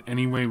help in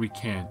any way we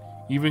can.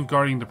 Even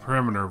guarding the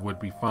perimeter would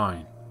be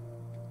fine.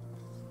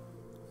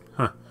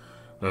 Huh,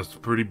 that's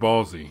pretty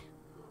ballsy.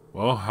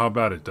 Well, how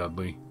about it,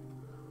 Dudley?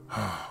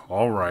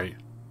 Alright.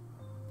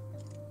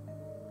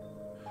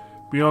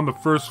 Be on the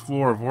first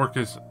floor of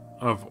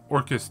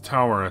Orcus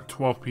Tower at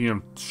 12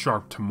 p.m.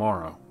 sharp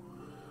tomorrow.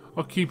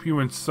 I'll keep you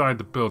inside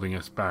the building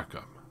as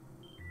backup.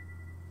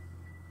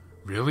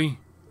 Really?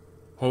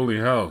 Holy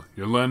hell,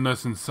 you're letting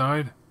us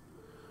inside?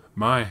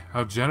 My,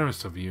 how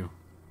generous of you.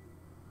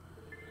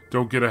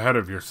 Don't get ahead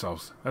of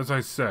yourselves. As I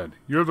said,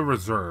 you're the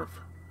reserve.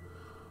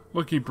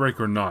 Lucky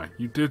break or not,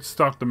 you did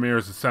stop the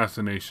mayor's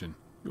assassination.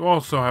 You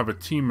also have a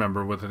team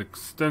member with an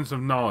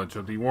extensive knowledge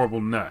of the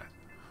orbital net.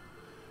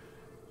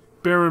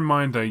 Bear in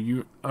mind that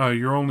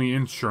you're only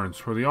insurance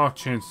for the off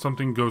chance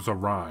something goes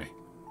awry.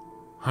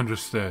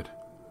 Understood.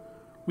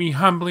 We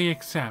humbly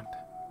accept.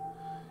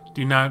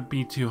 Do not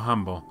be too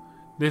humble.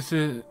 This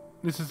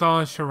is all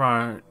a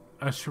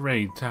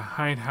charade to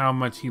hide how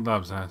much he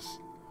loves us.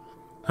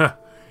 Ha!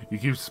 You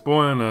keep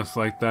spoiling us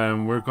like that,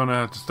 and we're gonna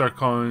have to start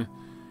calling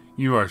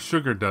you our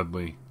Sugar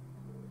Dudley.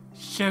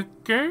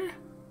 Sugar?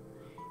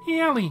 Hey,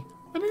 Ellie,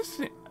 what does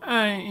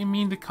it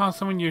mean to call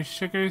someone your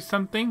sugar or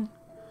something?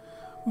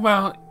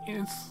 Well,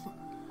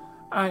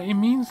 it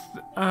means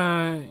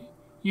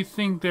you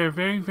think they're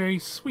very, very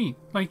sweet,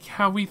 like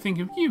how we think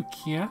of you,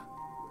 Kia.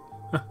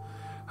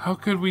 How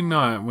could we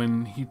not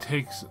when he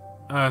takes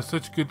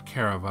such good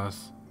care of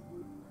us?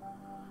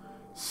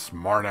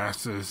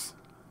 Smartasses.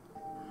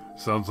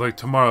 Sounds like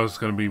tomorrow's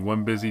gonna be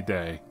one busy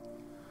day.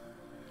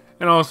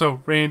 And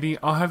also, Randy,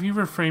 I'll have you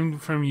refrain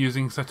from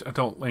using such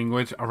adult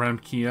language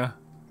around Kia.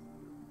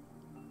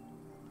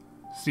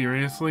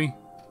 Seriously?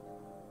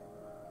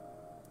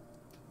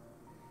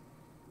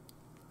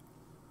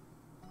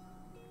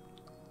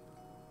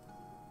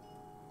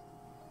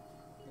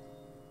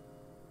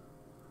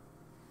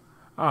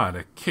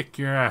 To kick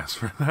your ass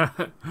for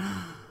that.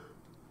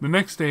 The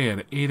next day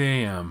at 8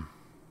 a.m.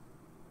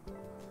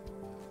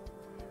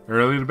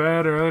 Early to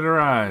bed, early to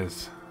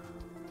rise.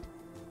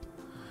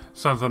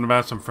 Something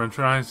about some french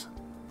fries?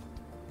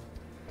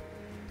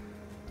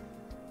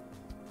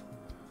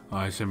 Oh,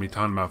 I shouldn't be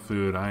talking about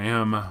food. I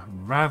am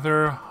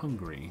rather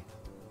hungry.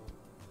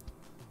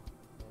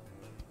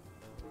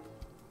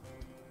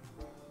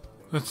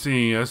 Let's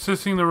see.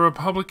 Assisting the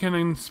Republican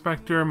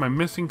inspector, my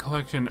missing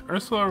collection,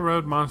 Ursula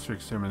Road Monster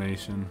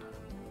Extermination.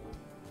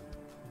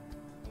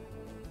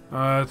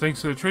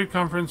 Thanks to the trade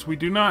conference, we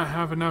do not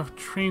have enough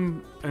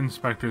trained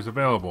inspectors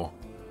available.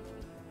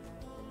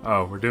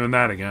 Oh, we're doing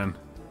that again.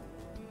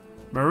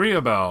 Maria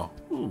Bell.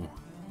 Ooh.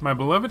 My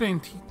beloved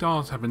antique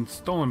dolls have been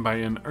stolen by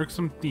an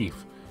irksome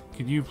thief.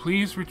 Could you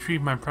please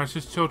retrieve my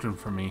precious children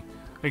for me?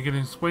 I can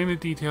explain the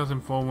details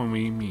in full when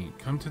we meet.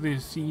 Come to the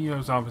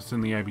CEO's office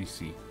in the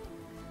IBC.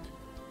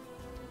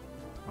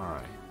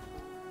 Alright.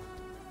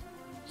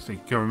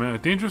 State government. A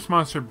dangerous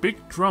monster,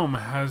 Big Drome,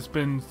 has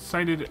been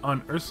sighted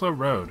on Ursula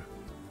Road.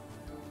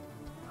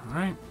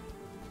 Alright.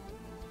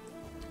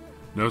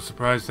 No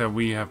surprise that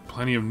we have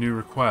plenty of new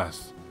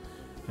requests,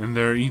 and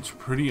they're each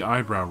pretty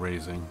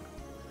eyebrow-raising.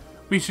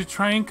 We should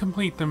try and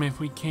complete them if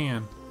we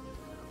can.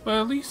 But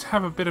at least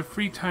have a bit of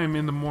free time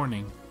in the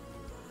morning.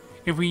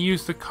 If we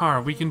use the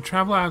car, we can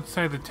travel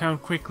outside the town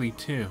quickly,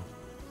 too.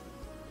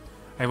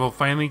 I will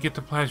finally get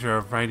the pleasure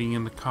of riding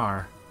in the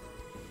car.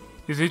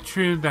 Is it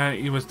true that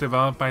it was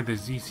developed by the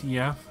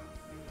ZCF?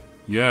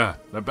 Yeah,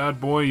 that bad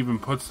boy even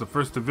puts the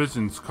 1st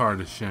Division's car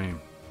to shame.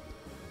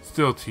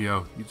 Still,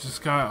 Tio, you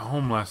just got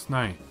home last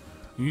night.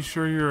 Are you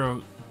sure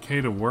you're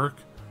okay to work?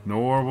 No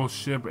orbital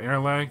ship air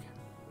lag?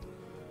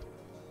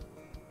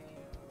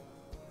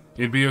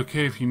 It'd be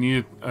okay if you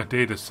needed a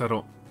day to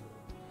settle.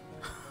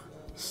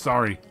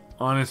 Sorry,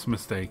 honest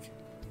mistake.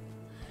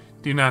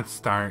 Do not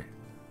start.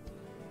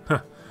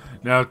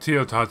 Now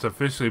Tio Tot's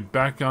officially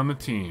back on the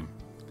team.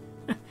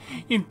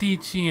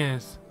 Indeed she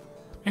is.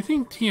 I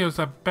think Tio's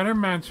a better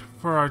match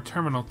for our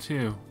terminal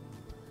too.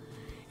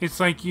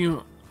 It's like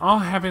you all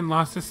haven't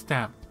lost a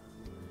step.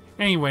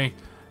 Anyway,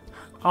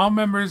 all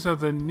members of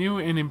the new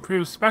and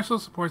improved Special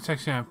Support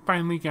Section have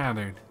finally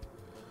gathered.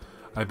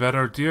 I bet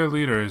our dear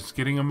leader is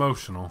getting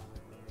emotional.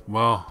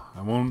 Well,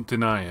 I won't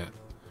deny it.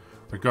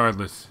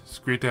 Regardless, it's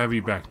great to have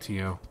you back,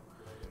 Tio.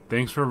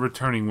 Thanks for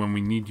returning when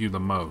we need you the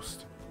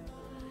most.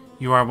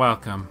 You are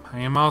welcome. I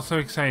am also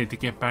excited to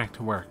get back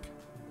to work.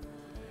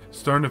 It's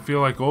starting to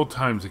feel like old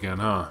times again,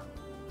 huh?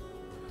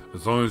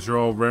 As long as you're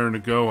all raring to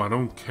go, I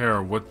don't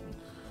care what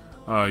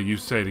you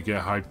say to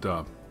get hyped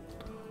up.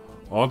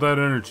 All that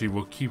energy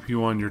will keep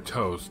you on your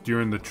toes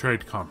during the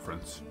trade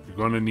conference. You're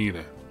going to need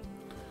it.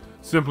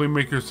 Simply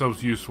make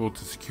yourselves useful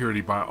to security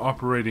by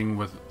operating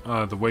with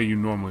the way you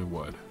normally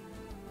would.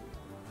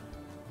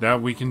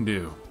 That we can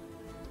do.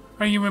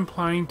 Are you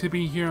implying to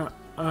be here?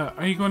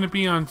 Are you going to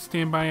be on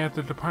standby at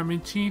the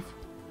department, Chief?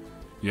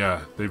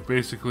 Yeah, they've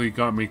basically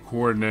got me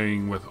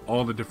coordinating with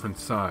all the different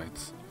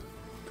sides.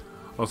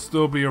 I'll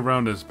still be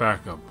around as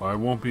backup, but I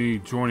won't be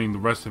joining the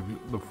rest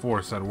of the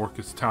force at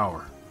Orcus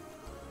Tower.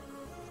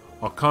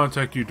 I'll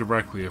contact you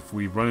directly if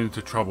we run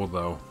into trouble,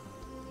 though.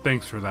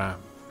 Thanks for that.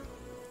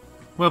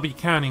 We'll be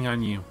counting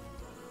on you.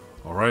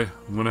 Alright,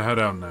 I'm gonna head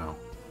out now.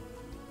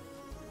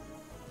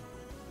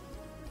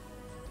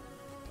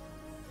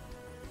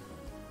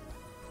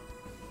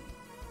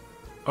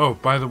 Oh,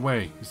 by the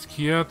way, is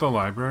Kia at the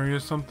library or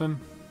something?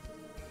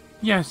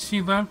 Yes,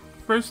 she left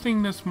first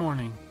thing this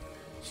morning.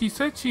 She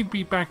said she'd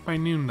be back by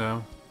noon,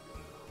 though.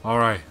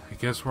 Alright, I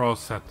guess we're all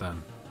set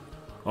then.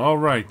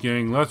 Alright,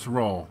 gang, let's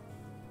roll.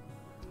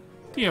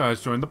 Tio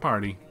has joined the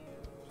party.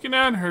 You can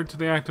add her to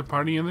the active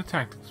party in the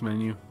tactics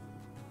menu.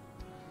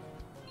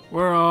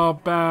 We're all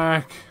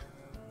back.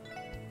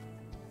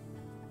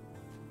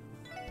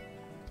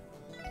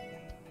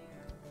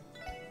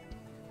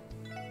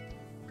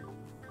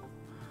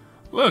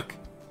 Look,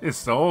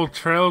 it's the old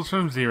Trails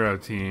from Zero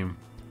team.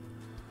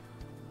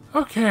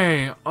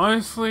 Okay,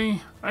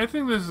 honestly, I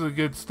think this is a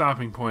good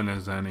stopping point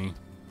as any.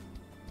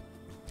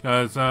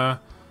 Because, I'm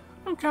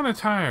kind of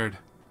tired.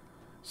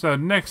 So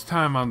next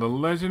time on The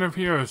Legend of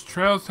Heroes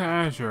Trails to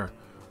Azure,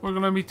 we're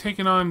going to be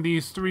taking on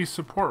these 3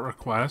 support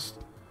requests.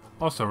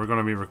 Also, we're going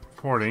to be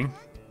reporting.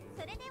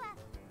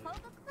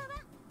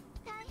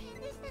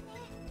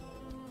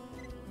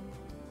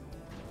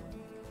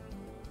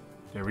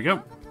 There we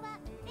go.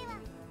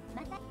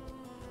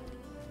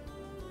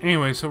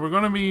 Anyway, so we're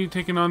going to be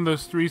taking on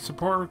those 3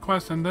 support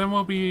requests, and then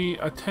we'll be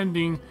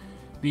attending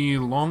the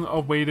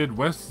long-awaited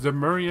West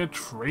Zemuria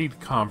Trade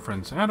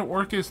Conference at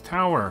Orcus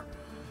Tower.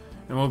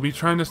 And we'll be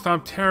trying to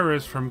stop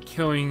terrorists from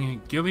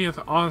killing Gilead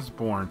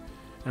Osborne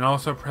and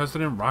also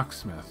President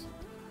Rocksmith.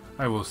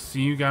 I will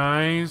see you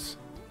guys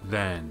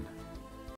then.